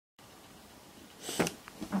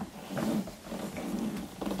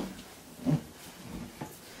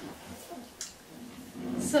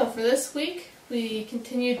So for this week, we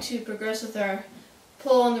continued to progress with our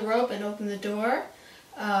pull on the rope and open the door.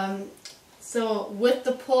 So with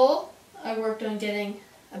the pull, I worked on getting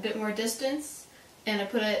a bit more distance, and I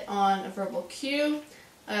put it on a verbal cue.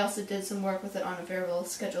 I also did some work with it on a variable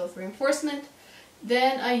schedule of reinforcement.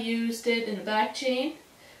 Then I used it in a back chain,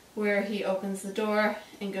 where he opens the door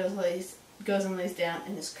and goes and lays down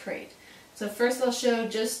in his crate. So first I'll show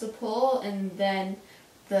just the pull and then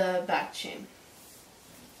the back chain.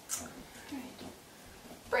 Alright.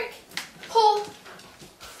 Break. Pull.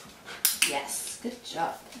 Yes, good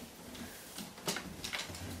job.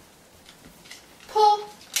 Pull.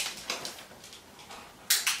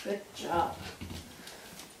 Good job.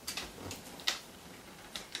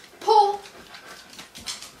 Pull.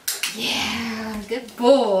 Yeah, good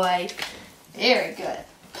boy. Very good.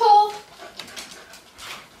 Pull.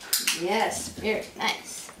 Yes, very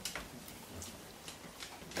nice.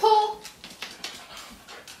 Pull.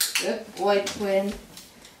 Good boy, Quinn.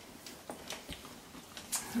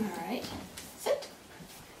 Alright, sit.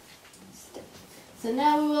 Sit. So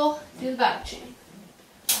now we will do the back chain.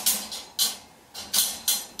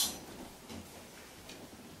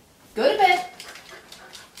 Go to bed.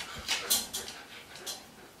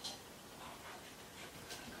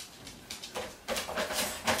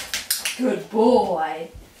 Good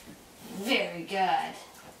boy. Very good.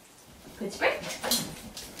 Good spring.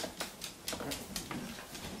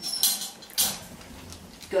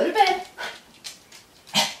 Go to bed.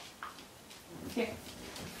 Here.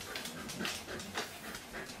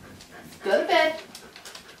 Go to bed.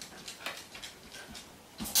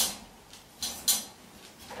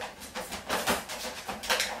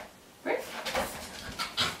 Break.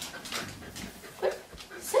 Quick.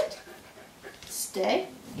 Sit. Stay.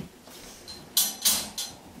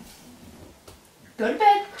 Go to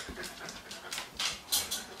bed.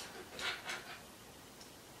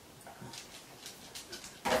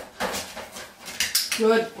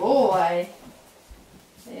 Good boy.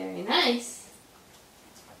 Very nice.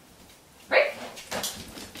 Break.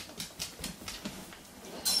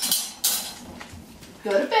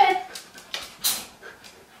 Go to bed.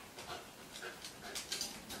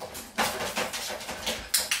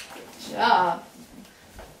 Good job.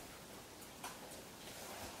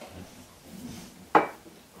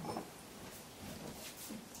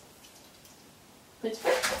 Good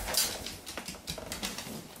spring.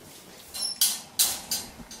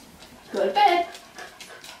 Go to bed.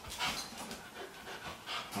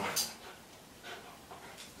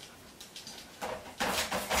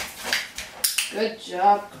 Good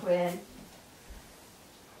job, Quinn.